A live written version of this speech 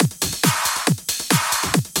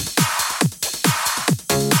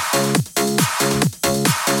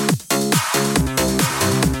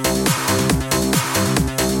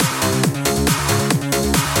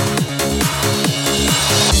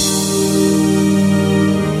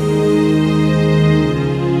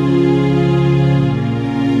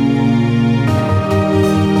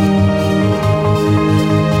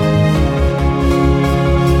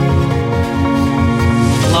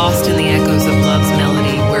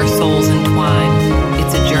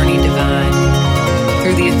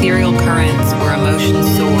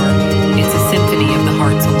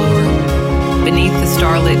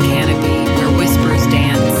starlit canopy where whispers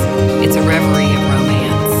dance, it's a reverie of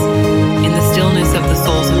romance. In the stillness of the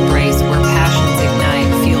soul's embrace where passions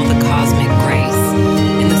ignite, feel the cosmic grace.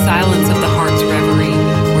 In the silence of the heart's reverie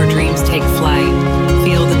where dreams take flight,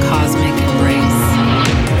 feel the cosmic embrace.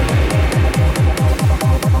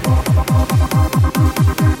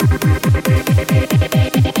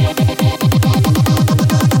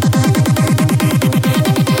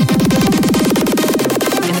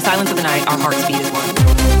 In the silence of the night, our hearts beat as one.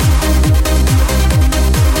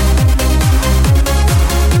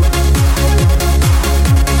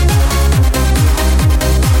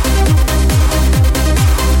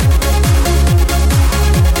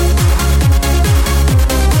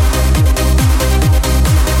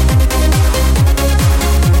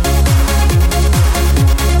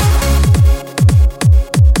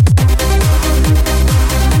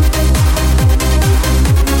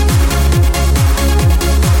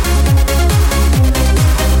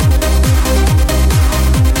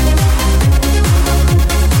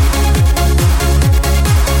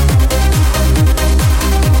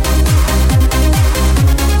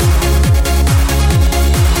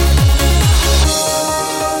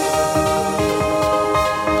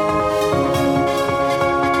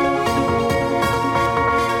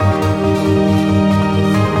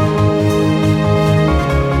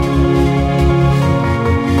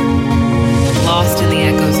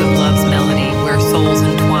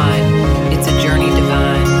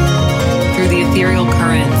 Ethereal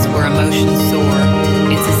currents where emotions soar,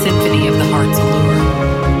 it's a symphony of the heart's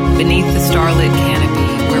allure. Beneath the starlit